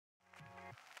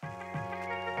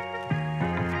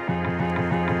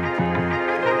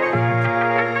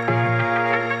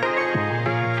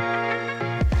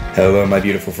Hello my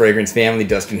beautiful fragrance family,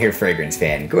 Dustin here, fragrance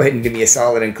fan. Go ahead and give me a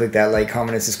solid and click that like,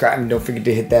 comment, and subscribe, and don't forget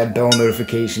to hit that bell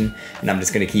notification. And I'm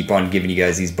just going to keep on giving you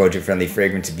guys these budget-friendly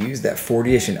fragrance reviews, that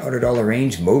 40-ish and under dollar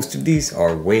range. Most of these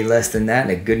are way less than that,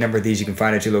 and a good number of these you can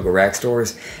find at your local rack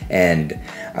stores. And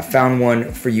I found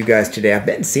one for you guys today. I've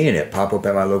been seeing it pop up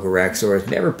at my local rack stores.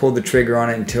 Never pulled the trigger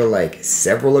on it until like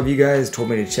several of you guys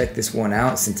told me to check this one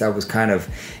out, since I was kind of,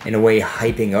 in a way,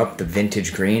 hyping up the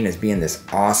vintage green as being this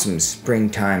awesome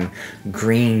springtime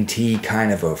green tea,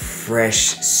 kind of a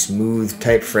fresh, smooth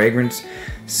type fragrance.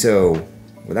 So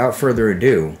without further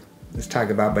ado, let's talk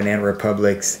about Banana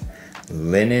Republic's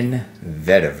Linen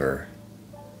Vetiver.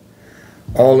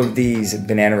 All of these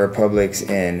Banana Republics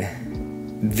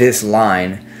in this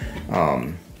line,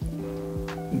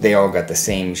 they all got the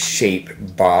same shape,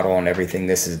 bottle, and everything.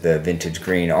 This is the vintage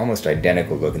green, almost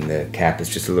identical looking. The cap is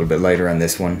just a little bit lighter on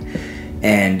this one.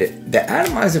 And the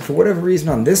atomizer, for whatever reason,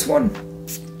 on this one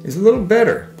is a little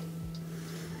better.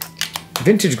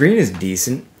 Vintage green is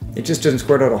decent. It just doesn't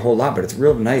squirt out a whole lot, but it's a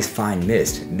real nice fine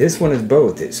mist. This one is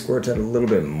both. It squirts out a little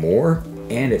bit more,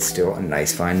 and it's still a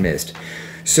nice fine mist.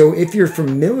 So if you're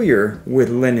familiar with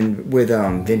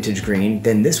vintage green,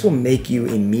 then this will make you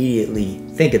immediately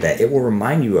think of that. It will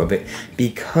remind you of it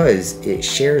because it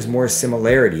shares more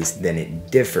similarities than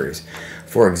it differs.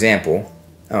 For example,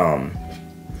 the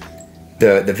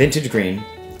vintage green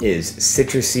is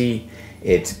citrusy.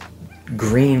 It's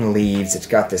green leaves. It's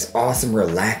got this awesome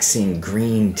relaxing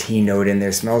green tea note in there.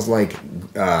 It smells like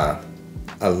a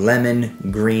lemon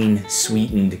green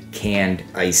sweetened canned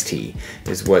iced tea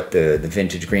is what the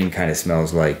vintage green kind of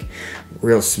smells like.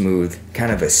 Real smooth,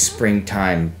 kind of a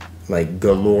springtime like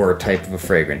galore type of a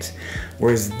fragrance.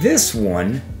 Whereas this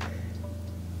one,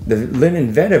 the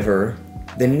Linen Vetiver,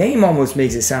 the name almost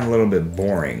makes it sound a little bit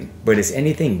boring, but it's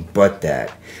anything but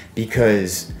that,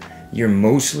 because you're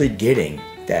mostly getting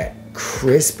that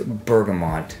crisp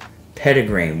bergamot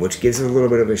petitgrain, which gives it a little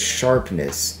bit of a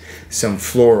sharpness, some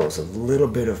florals, a little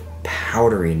bit of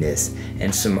powderiness,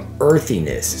 and some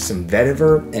earthiness, some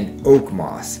vetiver and oak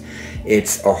moss.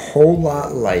 It's a whole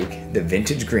lot like the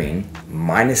vintage green,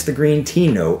 minus the green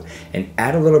tea note, and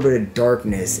add a little bit of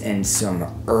darkness and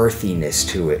some earthiness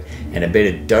to it, and a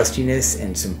bit of dustiness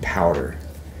and some powder.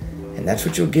 And that's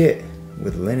what you'll get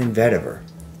with Linen Vetiver.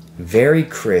 Very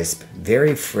crisp,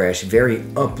 very fresh, very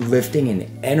uplifting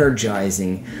and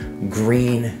energizing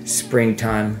green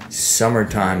springtime,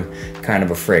 summertime kind of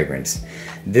a fragrance.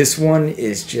 This one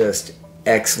is just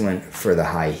excellent for the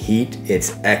high heat.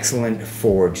 It's excellent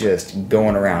for just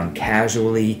going around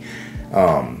casually.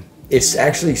 It's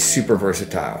actually super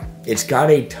versatile. It's got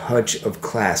a touch of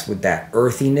class with that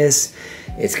earthiness.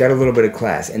 It's got a little bit of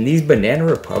class. And these Banana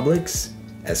Republics,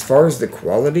 as far as the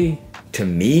quality, to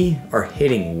me, are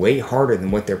hitting way harder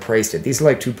than what they're priced at. These are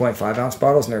like 2.5 ounce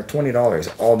bottles, and they're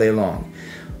 $20 all day long.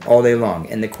 All day long.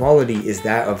 And the quality is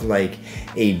that of like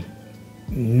a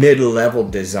mid-level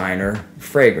designer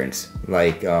fragrance,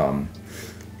 like you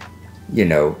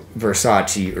know,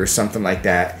 Versace or something like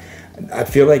that. I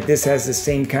feel like this has the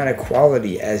same kind of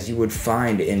quality as you would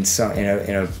find in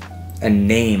a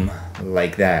name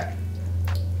like that.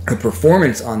 The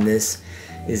performance on this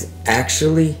is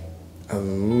actually a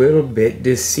little bit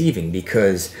deceiving,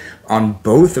 because on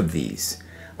both of these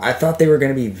I thought they were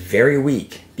going to be very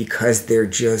weak because they're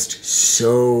just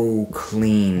so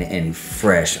clean and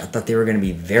fresh. I thought they were going to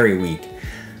be very weak,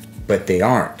 but they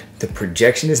aren't. The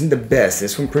projection isn't the best.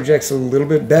 This one projects a little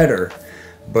bit better,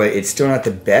 but it's still not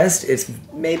the best. It's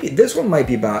maybe, this one might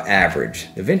be about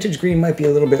average. The vintage green might be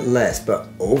a little bit less, but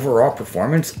overall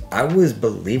performance, I was,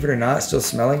 believe it or not, still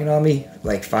smelling it on me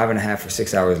like 5.5 or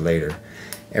 6 hours later.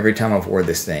 Every time I've worn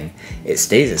this thing. It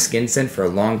stays a skin scent for a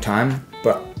long time,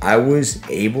 but I was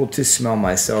able to smell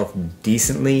myself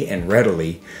decently and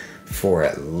readily for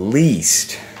at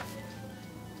least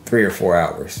 3 or 4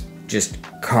 hours. Just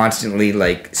constantly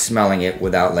like smelling it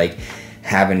without like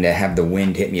having to have the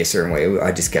wind hit me a certain way.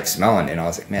 I just kept smelling it, and I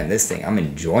was like, man, this thing, I'm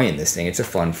enjoying this thing. It's a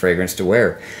fun fragrance to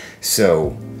wear.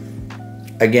 So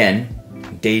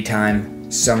again, daytime,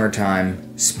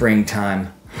 summertime,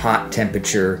 springtime, hot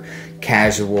temperature,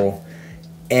 casual,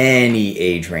 any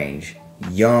age range,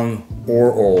 young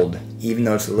or old, even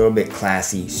though it's a little bit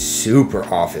classy, super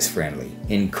office friendly,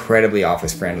 incredibly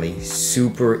office friendly,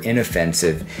 super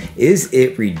inoffensive. Is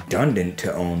it redundant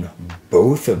to own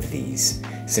both of these,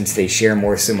 since they share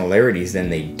more similarities than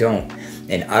they don't?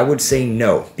 And I would say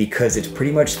no, because it's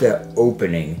pretty much the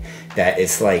opening that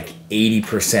it's like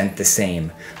 80% the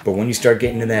same. But when you start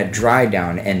getting to that dry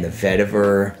down and the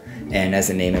vetiver, and as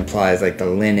the name implies, like the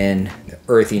linen, the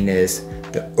earthiness,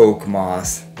 the oak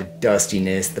moss, the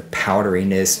dustiness, the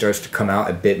powderiness starts to come out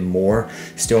a bit more,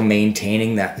 still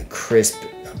maintaining that crisp,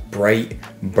 bright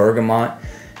bergamot.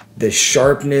 The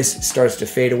sharpness starts to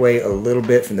fade away a little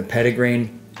bit from the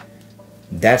petitgrain.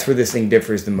 That's where this thing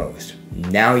differs the most.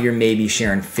 Now you're maybe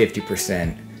sharing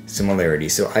 50% similarity.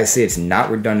 So I say it's not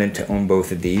redundant to own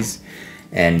both of these.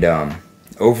 And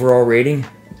overall rating,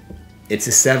 it's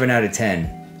a 7 out of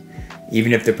 10.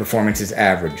 Even if the performance is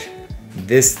average,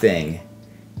 this thing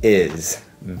is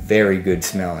very good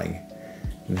smelling.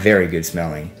 Very good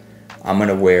smelling. I'm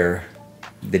gonna wear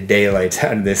the daylights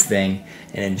out of this thing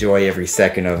and enjoy every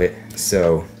second of it.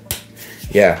 So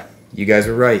yeah, you guys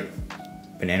were right.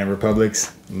 Banana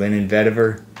Republic's Linen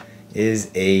Vetiver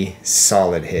is a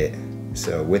solid hit.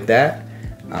 So with that,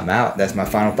 I'm out. That's my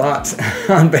final thoughts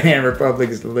on Banana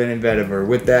Republic's Linen Vetiver.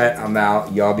 With that, I'm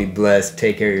out. Y'all be blessed.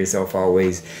 Take care of yourself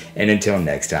always. And until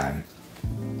next time.